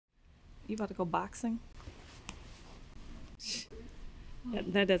You about to go boxing?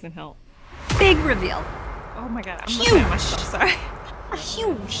 That doesn't help. Big reveal. Oh my God, I'm Huge. looking at myself, sorry.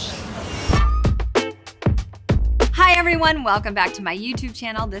 Huge. Hi everyone, welcome back to my YouTube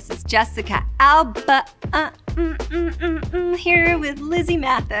channel. This is Jessica Alba here with Lizzy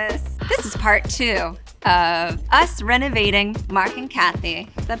Mathis. This is part 2 of us renovating Mark and Kathy.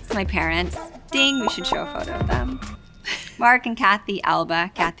 That's my parents. Ding, we should show a photo of them. Mark and Kathy Alba,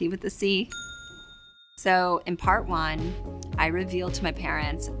 Kathy with the C. So in part 1, I revealed to my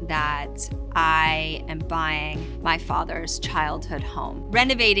parents that I am buying my father's childhood home,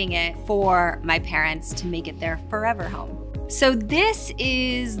 renovating it for my parents to make it their forever home. So this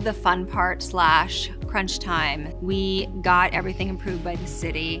is the fun part / crunch time. We got everything improved by the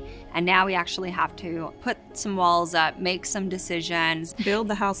city, and now we actually have to put some walls up, make some decisions. Build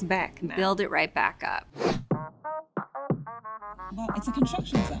the house back now. Build it right back up. Well, it's a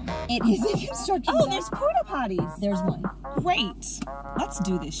construction zone. It is a construction Oh, zone. there's porta potties. There's one. Great. Let's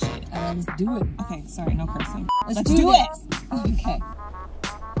do this shit. Let's do it. Okay, sorry, no cursing. Let's do do it. Okay.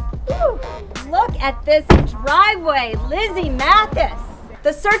 Woo. Look at this driveway, Lizzy Mathis.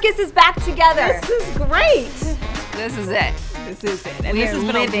 The circus is back together. This is great. This is it. This is it. And We this are has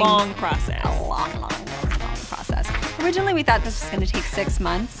been a living long process. A long process. Originally, we thought this was going to take 6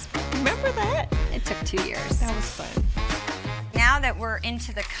 months. Remember that? It took 2 years. That was fun. Now that we're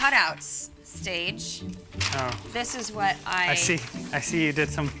into the cutouts stage, Oh, this is what I see you did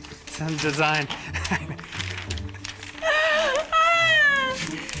some design.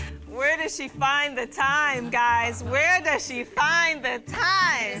 Where does she find the time, guys? Where does she find the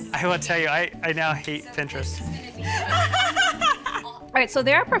time? I will tell you, I now hate Pinterest. All right, so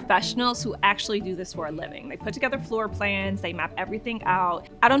there are professionals who actually do this for a living. They put together floor plans, they map everything out.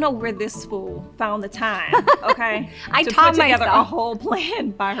 I don't know where this fool found the time, okay? I to taught put together myself. a whole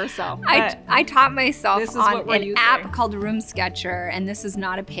plan by herself. I taught myself this is on what we're an using. app called Room Sketcher, and this is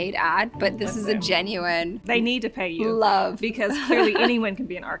not a paid ad, but this is a genuine They need to pay you. love. Because clearly anyone can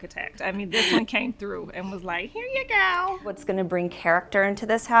be an architect. I mean, this one came through and was like, here you go. What's going to bring character into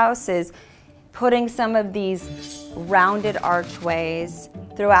this house is putting some of these rounded archways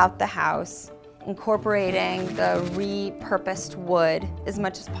throughout the house, incorporating the repurposed wood as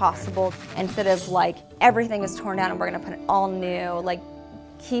much as possible, instead of like everything is torn down and we're going to put it all new, like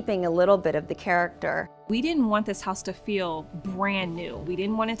keeping a little bit of the character. We didn't want this house to feel brand new. We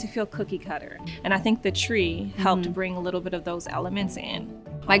didn't want it to feel cookie cutter. And I think the tree helped bring a little bit of those elements in.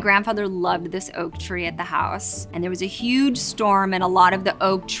 My grandfather loved this oak tree at the house, and there was a huge storm and a lot of the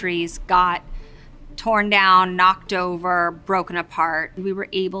oak trees got torn down, knocked over, broken apart. We were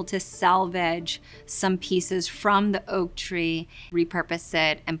able to salvage some pieces from the oak tree, repurpose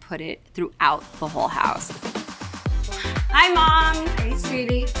it, and put it throughout the whole house. Hi, Mom. Hey,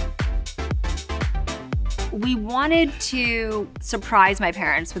 sweetie. We wanted to surprise my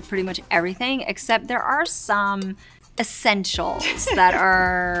parents with pretty much everything, except there are some essentials that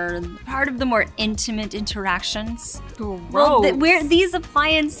are part of the more intimate interactions. Well, where these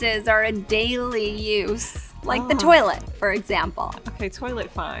appliances are a daily use, like the toilet, for example. Okay, toilet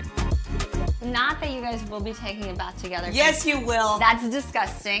fine. Not that you guys will be taking a bath together. Yes, you will. That's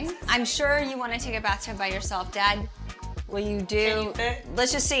disgusting. I'm sure you want to take a bathtub by yourself, Dad. Will you do? Can you fit?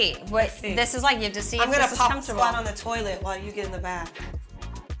 Let's just see what this is like. You have to see I'm if gonna this is pop comfortable. flat on the toilet while you get in the bath.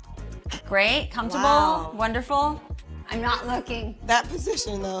 Great, comfortable, Wow. wonderful. I'm not looking. That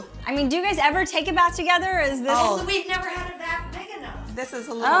position though. I mean, do you guys ever take a bath together? Or is this? Oh. We've never had a bath big enough. This is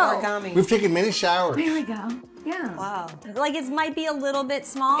a little Oh. origami. We've taken many showers. There we go. Yeah. Wow. Like it might be a little bit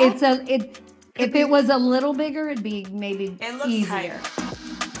small. If it was a little bigger, it'd be maybe It looks easier.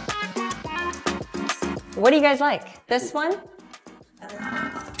 What do you guys like? This one?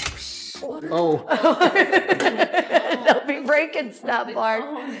 Oh, Don't be breaking stuff, Mark.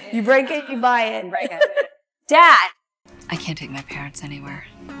 You break it, you buy it. Dad. I can't take my parents anywhere.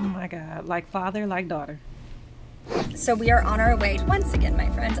 Oh my God, like father, like daughter. So we are on our way once again, my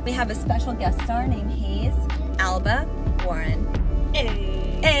friends. We have a special guest star named Hayes, Alba, Warren.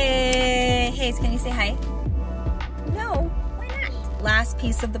 Hey, Hayes, can you say hi? No, why not? Last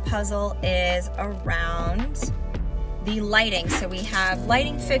piece of the puzzle is around the lighting. So we have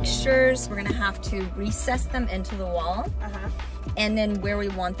lighting fixtures. We're gonna have to recess them into the wall. And then where we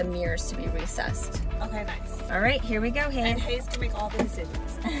want the mirrors to be recessed. Okay, nice. All right, here we go, Hayes. And Hayes can make all the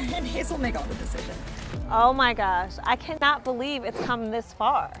decisions. And Hayes will make all the decisions. Oh my gosh, I cannot believe it's come this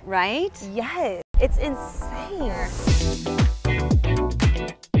far. Right? Yes, it's insane.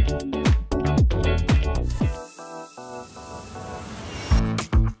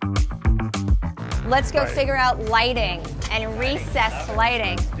 Let's go figure out lighting and recessed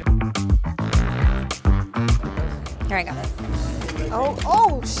lighting. Here I go.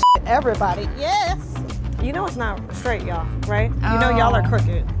 Oh, shit, everybody. Yes. You know it's not straight, y'all, right? You know y'all are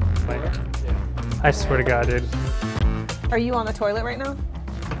crooked. I swear to God, dude. Are you on the toilet right now?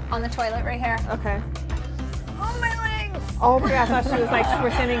 On the toilet right here. Okay. Oh, my legs. Oh my God, I thought she was like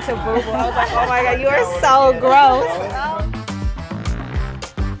pretending to boo-boo. I was like, oh my God, you are so gross.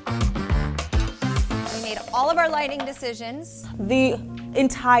 We made all of our lighting decisions. The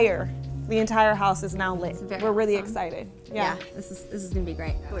entire house is now lit. very We're really awesome. excited. Yeah, this is gonna be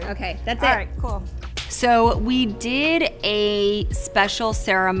great. Okay, that's it. All right, cool. So we did a special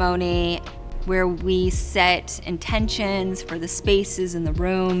ceremony where we set intentions for the spaces in the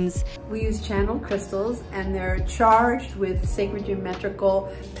rooms. We use channeled crystals, and they're charged with sacred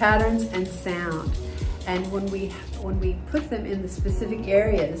geometrical patterns and sound. And when we put them in the specific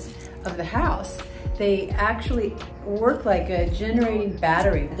areas of the house, they actually work like a generating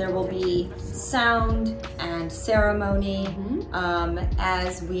battery. There will be sound and ceremony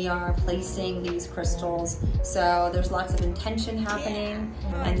as we are placing these crystals. So there's lots of intention happening.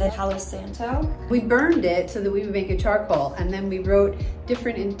 And then Palo Santo. We burned it so that we would make a charcoal, and then we wrote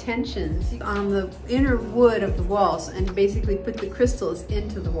different intentions on the inner wood of the walls and basically put the crystals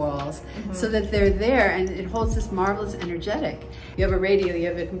into the walls so that they're there, and it holds this marvelous energetic. You have a radio, you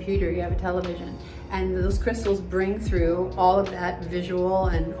have a computer, you have a television, and those crystals bring through all of that visual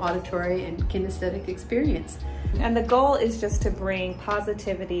and auditory and kinesthetic experience. And the goal is just to bring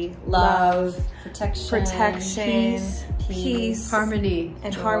positivity, love, protection, peace, harmony,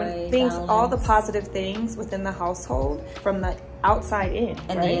 and joy, harmony. Things, balance. all the positive things within the household from the outside in.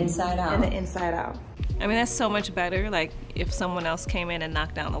 And right? the inside out. And the inside out. I mean, that's so much better, like, if someone else came in and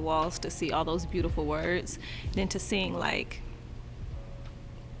knocked down the walls to see all those beautiful words than to seeing, like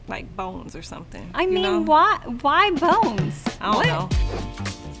bones or something. I mean, you know? why bones? I don't know.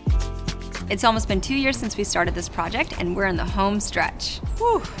 It's almost been 2 years since we started this project, and we're in the home stretch.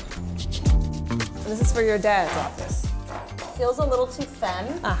 Whew. This is for your dad's office. Feels a little too femme,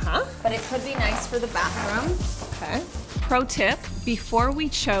 but it could be nice for the bathroom. Okay. Pro tip, before we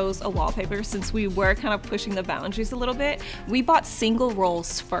chose a wallpaper, since we were kind of pushing the boundaries a little bit, we bought single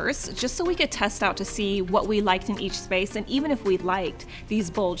rolls first, just so we could test out to see what we liked in each space, and even if we liked these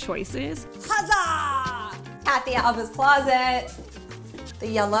bold choices. Huzzah! Kathy Alba's closet. The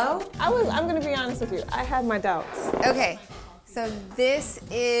yellow. I'm gonna be honest with you, I had my doubts. Okay, so this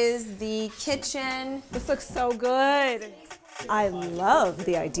is the kitchen. This looks so good. I love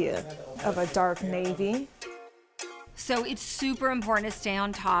the idea of a dark navy. So it's super important to stay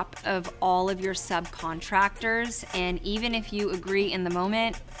on top of all of your subcontractors, and even if you agree in the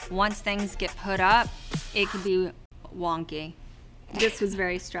moment, once things get put up, it can be wonky. This was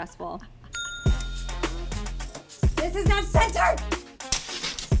very stressful. This is not centered!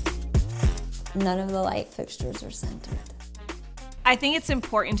 None of the light fixtures are centered. I think it's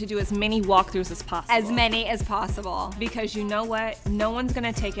important to do as many walkthroughs as possible. As many as possible. Because you know what? No one's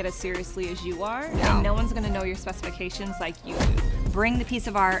gonna take it as seriously as you are, No. and no one's gonna know your specifications like you do. Bring the piece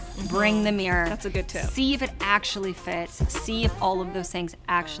of art, bring the mirror. That's a good tip. See if it actually fits. See if all of those things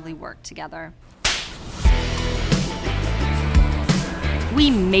actually work together.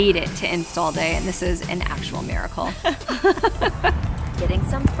 We made it to install day, and this is an actual miracle. Getting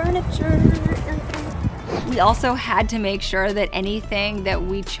some furniture. We also had to make sure that anything that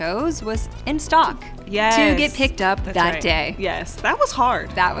we chose was in stock Yes. to get picked up That's that right. day. Yes, that was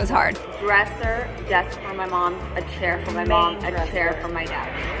hard. That was hard. Dresser, desk for my mom, a chair for my mom, a chair for my dad.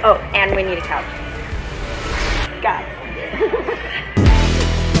 Oh, and we need a couch. Got it.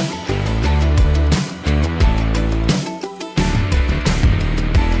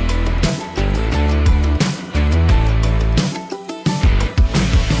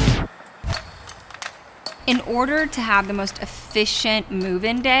 In order to have the most efficient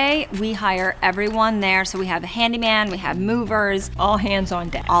move-in day, we hire everyone there. So we have a handyman, we have movers. All hands on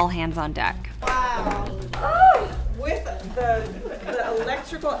deck. All hands on deck. Wow. Oh, with the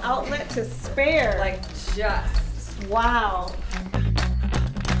electrical outlet to spare. Like just. Wow.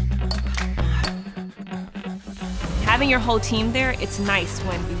 Having your whole team there, it's nice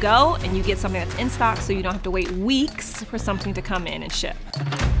when you go and you get something that's in stock so you don't have to wait weeks for something to come in and ship.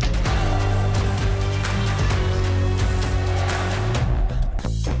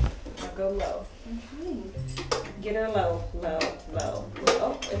 Go low. Get her low, low, low.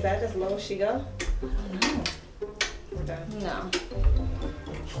 Oh, is that as low as she go? No. We're done. No.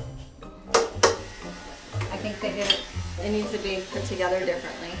 I think they did it. It needs to be put together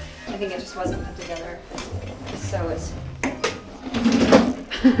differently. I think it just wasn't put together. So it's.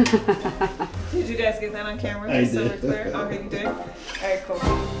 Did you guys get that on camera? I Just so we're did. clear? Okay, you did? All right, cool.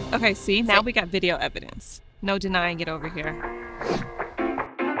 Okay, see, now we got video evidence. No denying it over here.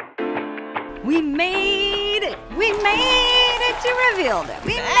 We made it! We made it! You revealed it!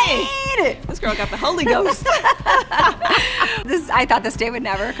 We made it! This girl got the Holy Ghost. I thought this day would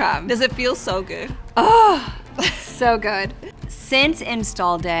never come. Does it feel so good? Oh, so good. Since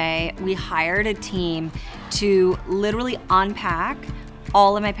install day, we hired a team to literally unpack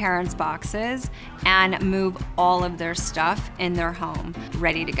all of my parents' boxes and move all of their stuff in their home,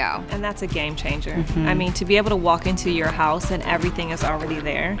 ready to go. And that's a game changer. I mean, to be able to walk into your house and everything is already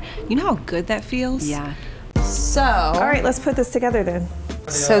there, you know how good that feels? Yeah. So, all right, let's put this together then.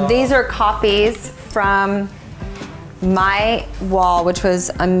 So these are copies from my wall, which was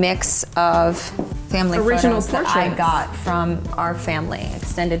a mix of family Original photos that I portraits. got from our family,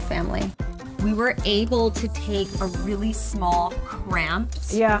 extended family. We were able to take a really small,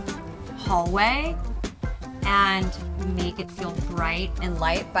 cramped hallway and make it feel bright and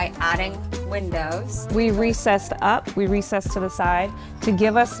light by adding windows. We recessed up, we recessed to the side to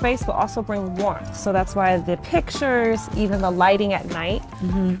give us space, but also bring warmth. So that's why the pictures, even the lighting at night,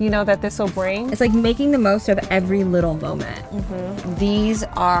 you know, that this will bring. It's like making the most of every little moment. These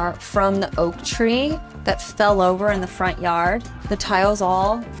are from the oak tree that fell over in the front yard. The tiles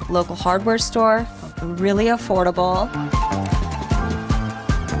all local hardware store, really affordable.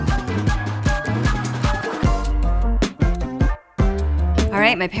 All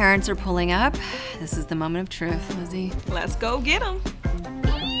right, my parents are pulling up. This is the moment of truth, Lizzie. Let's go get them.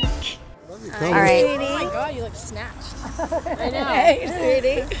 All right. Oh my god, you look snatched. I know. Hey,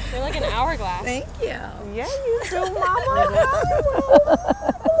 sweetie. You're like an hourglass. Thank you. Yeah, you too, Mama.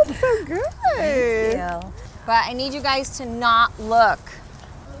 So good. But I need you guys to not look.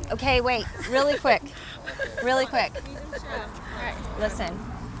 Okay, wait, really quick. Really quick. Listen,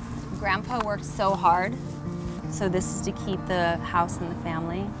 Grandpa worked so hard, so this is to keep the house and the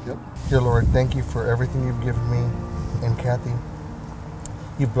family. Yep. Dear Lord, thank you for everything you've given me and Kathy.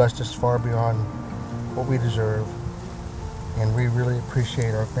 You've blessed us far beyond what we deserve. And we really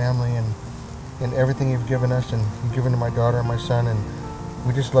appreciate our family and everything you've given us and you've given to my daughter and my son. And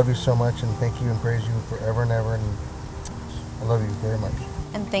we just love you so much and thank you and praise you forever and ever. And I love you very much.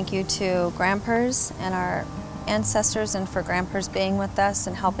 And thank you to Grampers and our ancestors and for Grampers being with us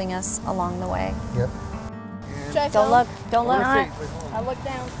and helping us along the way. Yep. Don't look, don't look. I look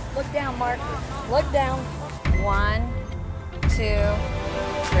down, Mark. Look down. 1, 2, 3.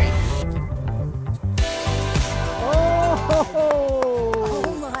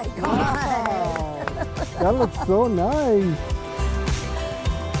 Oh my God. That looks so nice.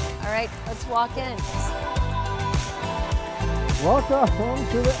 All right, let's walk in. Welcome home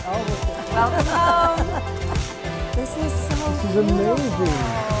to the Alba. Welcome home. This is so This is amazing.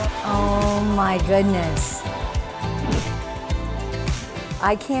 Oh my goodness.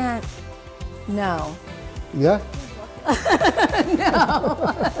 I can't, no. Yeah?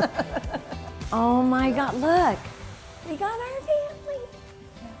 No. Oh my God, look. We got our family.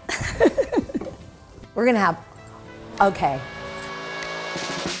 We're gonna have, okay.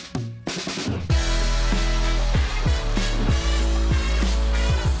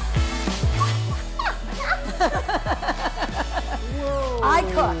 I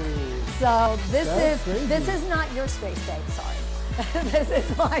cook. So this is not your space, babe, sorry. This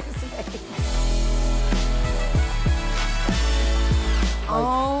is my space.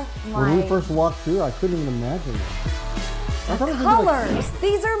 Oh my. When we first walked through, I couldn't even imagine it. Colors.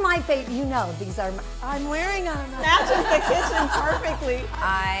 These are my favorite. You know, these are my, I'm wearing them. Matches the kitchen perfectly.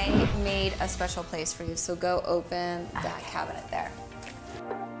 I made a special place for you, so go open that cabinet there.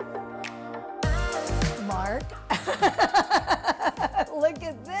 Mark. Look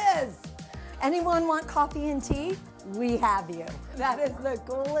at this. Anyone want coffee and tea? We have you. That is the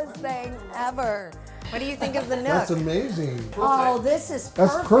coolest thing ever. What do you think of the nook? That's amazing. Oh, this is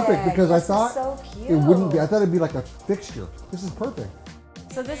perfect. That's perfect because this I thought is so cute. it wouldn't be. I thought it'd be like a fixture. This is perfect.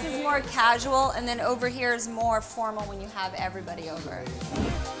 So this is more casual, and then over here is more formal when you have everybody over.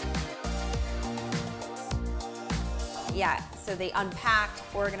 Yeah, so they unpacked,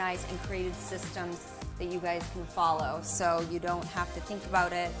 organized, and created systems that you guys can follow. So you don't have to think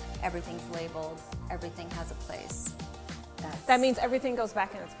about it. Everything's labeled. Everything has a place. That means everything goes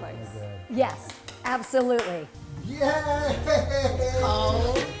back in its place. Yes, absolutely. Yay!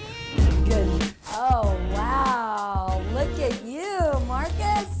 Oh, good. Oh, wow. Look at you,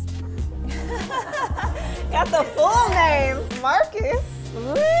 Marcus. Got the full name, Marcus.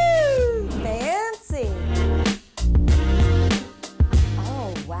 Woo! Fancy.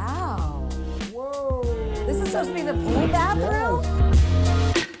 Oh, wow. Whoa! This is supposed to be the pool bathroom?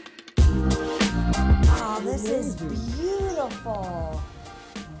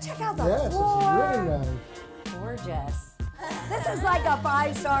 out the Yes, floor. it's really nice. Gorgeous. This is like a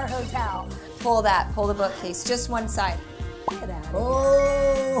 5-star hotel. Pull the bookcase, just one side. Get out of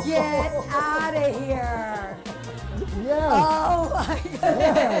Oh! here. Get out of here. Yes. Oh my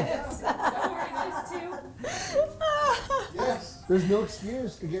goodness. Yes. There's no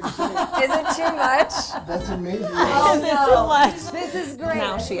excuse to get sick. Is it too much? That's amazing. Oh, Too much. this is great.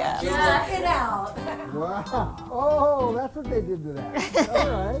 Now she asks. Check it out. Wow. Oh, that's what they did to that. All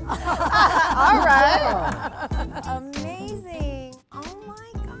right. All right. Amazing. Oh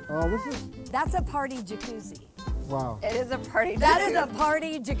my God. Oh, this is, That's a party jacuzzi. wow. It is a party. That is a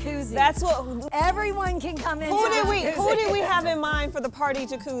party jacuzzi. That's what. Everyone can come in. Who did we have in mind for the party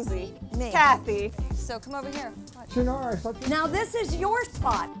jacuzzi? Me. Kathy. So come over here. Watch. Shinar, I thought you... Now this is your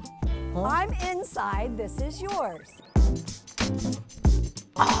spot. Huh? I'm inside. This is yours.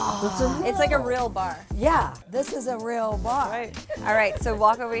 It's like a real bar. Yeah, this is a real bar. Right. All right, so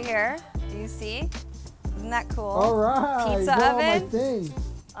walk over here. Do you see? Isn't that cool? All right. Pizza got all my oven? things.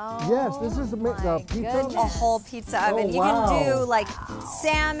 Oh, Yes, this is the my pizza. goodness. A whole pizza oven. Oh, You wow. can do like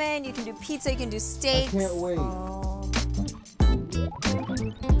salmon, you can do pizza, you can do steaks. Can't wait. Oh.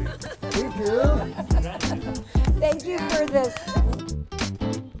 Thank you. Thank you for this.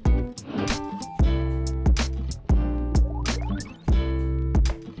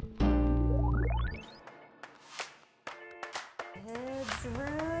 Kids'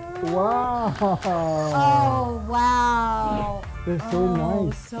 room. Wow. Oh, wow. They're so Oh,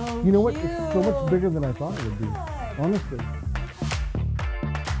 nice. so You know what? It's so much cute. bigger than I thought it would be. Honestly.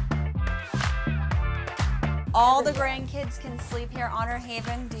 All the grandkids can sleep here. Honor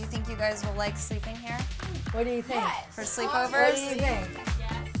Haven. Do you think you guys will like sleeping here What do you think? for What sleepovers? do you think?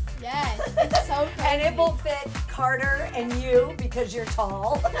 Yes, it's so cozy. And it will fit Carter and you because you're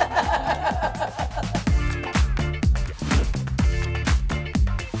tall.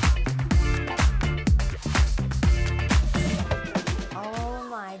 Oh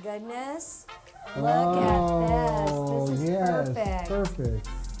my goodness. Look at this. This is yes, perfect. Perfect.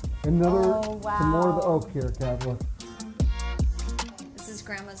 Another, Oh, some more of the wow. oak here, Kathleen. This is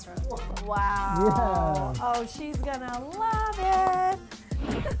Grandma's room. Wow. Yeah. Oh, she's gonna love it.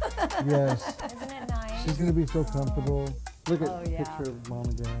 Yes. Isn't it nice? She's gonna be so comfortable. Look at Oh, the yeah. picture of mom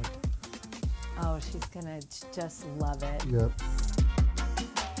and dad. Oh, she's gonna just love it. Yep.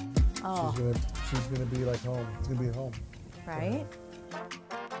 Oh, She's gonna be like home. It's gonna be home. right?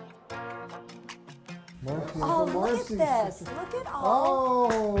 Marcy, Oh, Uncle look Marcy. at this. Look at all.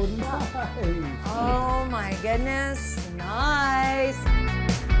 Oh, nice. Oh my goodness. Nice.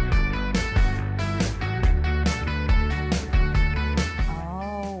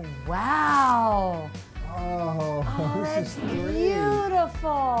 Oh, wow. Oh, Oh, this that's is great.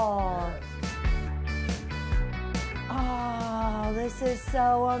 beautiful. Oh, this is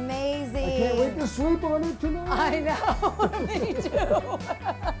so amazing. I can't wait to sleep on it tonight. I know, me too.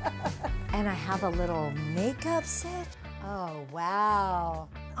 And I have a little makeup set. Oh, wow.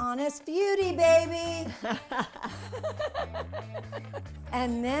 Honest beauty, baby.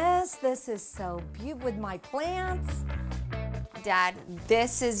 And this is so beautiful with my plants. Dad,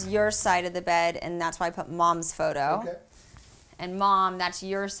 this is your side of the bed, and that's why I put Mom's photo. Okay. And Mom, that's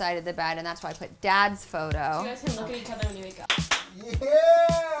your side of the bed, and that's why I put Dad's photo. You guys can look at each other when you wake up.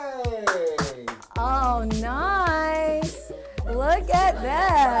 Yay! Oh, nice. Look at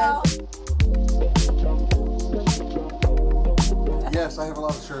this. Yes, I have a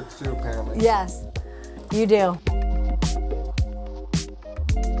lot of shirts too, apparently. Yes, you do.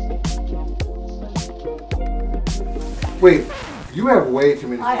 Wait, you have way too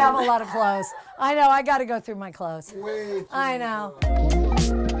many. I have a lot of clothes. I know, I gotta go through my clothes. Way too I many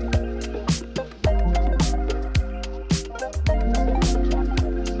know.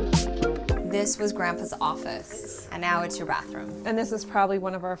 This was Grandpa's office, and now it's your bathroom. And this is probably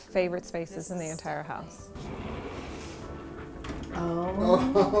one of our favorite spaces in the entire house.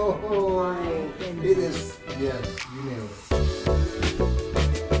 Oh, it is. Yes, you nailed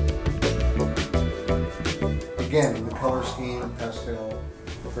it. Again, the color scheme, pastel,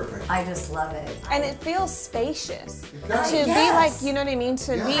 perfect. I just love it. And it feels spacious. does. To be like, Yes. you know what I mean?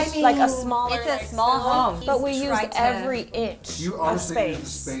 To Yes. be like a smaller. It's a small home. But we He's used tried to- every inch You of honestly use the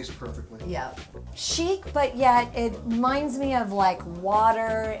space. space perfectly. Yeah. Chic, but yet it reminds me of like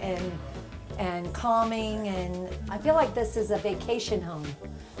water and calming, and I feel like this is a vacation home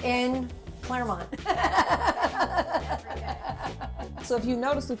in Claremont. So if you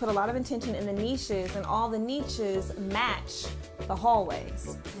notice, we put a lot of intention in the niches, and all the niches match the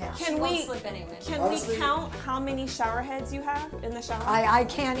hallways. Yeah. Can Won't we slip anyway. Honestly- count how many shower heads you have in the shower? I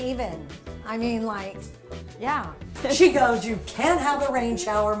can't even. I mean, like, yeah. She goes, you can't have a rain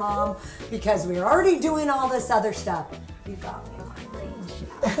shower, Mom, because we're already doing all this other stuff. You got me on rain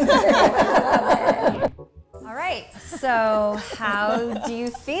shower. All right, so how do you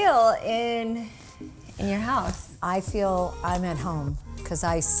feel in your house? I feel I'm at home because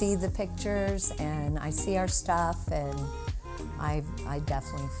I see the pictures and I see our stuff, and I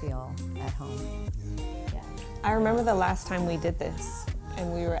definitely feel at home. Yeah. I remember the last time we did this,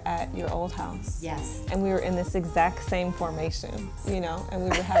 and we were at your old house. Yes. And we were in this exact same formation, you know, and we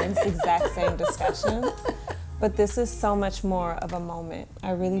were having this exact same discussion. But this is so much more of a moment.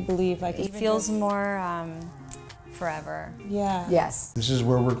 I really believe, like, It feels more forever. Yeah. Yes. This is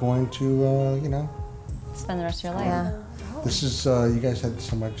where we're going to, you know. Spend the rest of your life. Yeah. This is, you guys had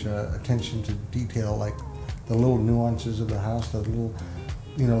so much attention to detail, like the little nuances of the house, the little,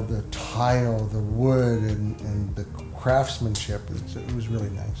 you know, the tile, the wood, and the craftsmanship. It was really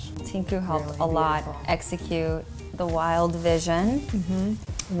nice. Tinku helped a lot execute the wild vision.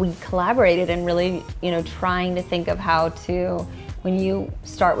 We collaborated and really, you know, trying to think of how to, when you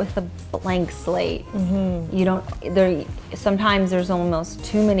start with a blank slate, you don't, sometimes there's almost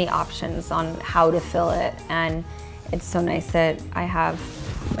too many options on how to fill it, and it's so nice that I have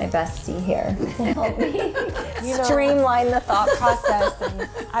my bestie here to help me streamline the thought process. And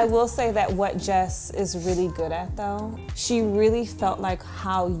I will say that what Jess is really good at, though, she really felt like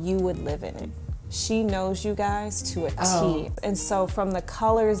how you would live in it. She knows you guys to a T. And so from the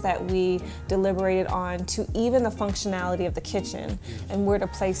colors that we deliberated on to even the functionality of the kitchen and where to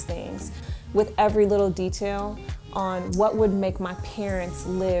place things, with every little detail on what would make my parents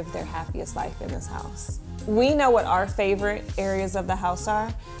live their happiest life in this house. We know what our favorite areas of the house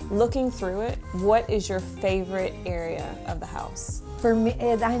are. Looking through it, what is your favorite area of the house? For me,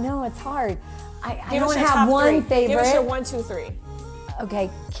 I know it's hard. I Give us don't your have top one three. favorite. Give us your 1, 2, 3.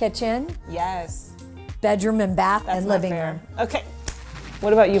 Okay, kitchen, Yes. bedroom and bath, That's and not living fair. room. Okay.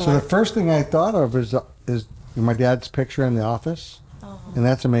 What about you, So the Mark? first thing I thought of is my dad's picture in the office, and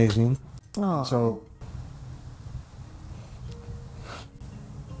that's amazing. Oh, So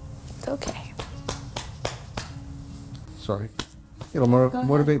it's okay. sorry, it'll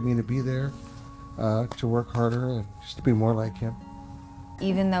motivate me to be there, to work harder, and just to be more like him.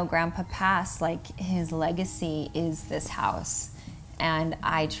 even though Grandpa passed, like, his legacy is this house. And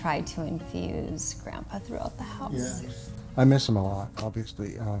I try to infuse Grandpa throughout the house. Yeah. I miss him a lot,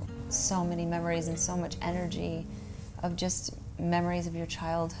 obviously. So many memories and so much energy of just memories of your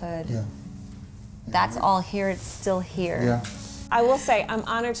childhood. Yeah. That's all here, it's still here. Yeah. I will say, I'm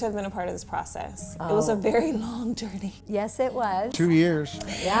honored to have been a part of this process. It was a very long journey. Yes, it was. 2 years.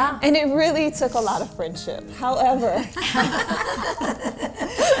 Yeah. And it really took a lot of friendship. However,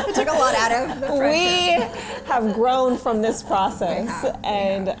 It took a lot out of the we have grown from this process.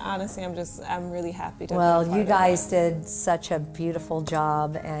 And honestly, I'm really happy to Well, be a part you of guys did such a beautiful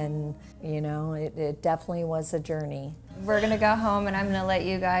job, and you know, it definitely was a journey. We're gonna go home and I'm gonna let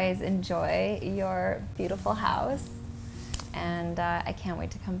you guys enjoy your beautiful house. And I can't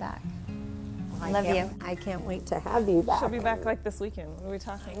wait to come back. Love you. I can't wait to have you back. She'll be back like this weekend. What are we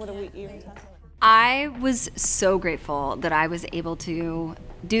talking? What are we even talking about? I was so grateful that I was able to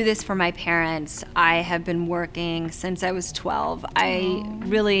do this for my parents. I have been working since I was 12. I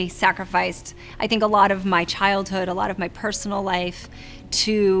really sacrificed, I think, a lot of my childhood, a lot of my personal life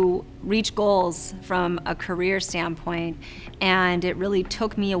to reach goals from a career standpoint, and it really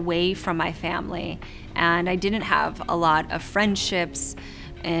took me away from my family. And I didn't have a lot of friendships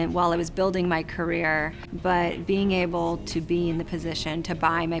while I was building my career, but being able to be in the position to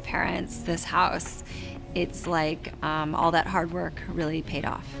buy my parents this house, it's like all that hard work really paid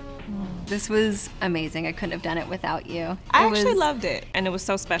off. This was amazing. I couldn't have done it without you. I actually loved it, and it was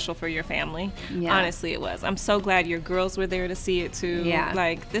so special for your family. Yeah. Honestly, it was. I'm so glad your girls were there to see it too. Yeah.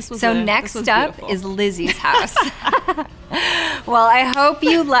 Like, this was So this next was up beautiful. is Lizzy's house. Well, I hope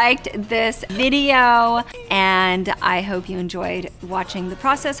you liked this video, and I hope you enjoyed watching the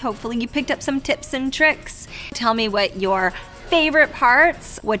process. Hopefully you picked up some tips and tricks. Tell me what your favorite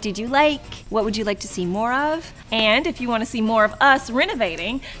parts, what did you like, what would you like to see more of? And if you want to see more of us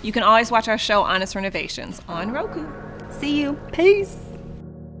renovating, you can always watch our show Honest Renovations on Roku. See you. Peace.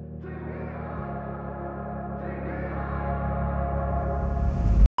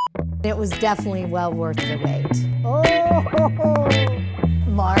 It was definitely well worth the wait. Oh,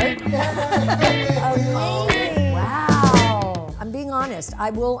 Mark. Amazing. Wow. I'm being honest. I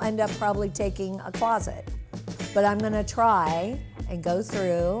will end up probably taking a closet, but I'm going to try and go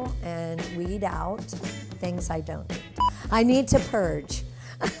through and weed out things I don't need. I need to purge.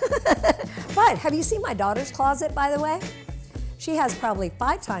 But have you seen my daughter's closet, by the way? She has probably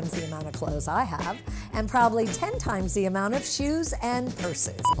 5 times the amount of clothes I have, and probably 10 times the amount of shoes and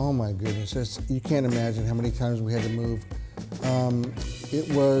purses. Oh my goodness, you can't imagine how many times we had to move.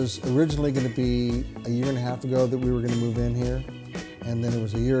 It was originally going to be a year and a half ago that we were going to move in here, and then it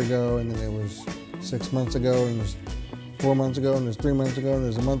was a year ago, and then it was 6 months ago, and it was 4 months ago, and it was 3 months ago, and it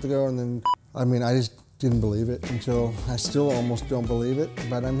was a month ago, and then, I mean, I just didn't believe it until, I still almost don't believe it,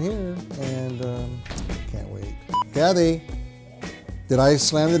 but I'm here, and can't wait. Kathy, did I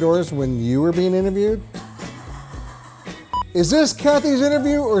slam the doors when you were being interviewed? Is this Kathy's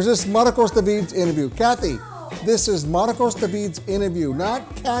interview, or is this Marcos David's interview? Kathy, this is Marcos David's interview,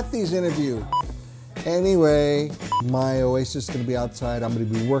 not Kathy's interview. Anyway, my oasis is going to be outside. I'm going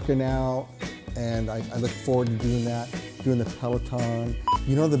to be working out, and I look forward to doing that, doing the Peloton.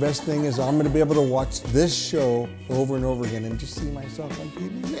 You know, the best thing is I'm going to be able to watch this show over and over again and just see myself on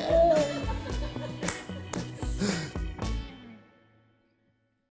TV. Yeah.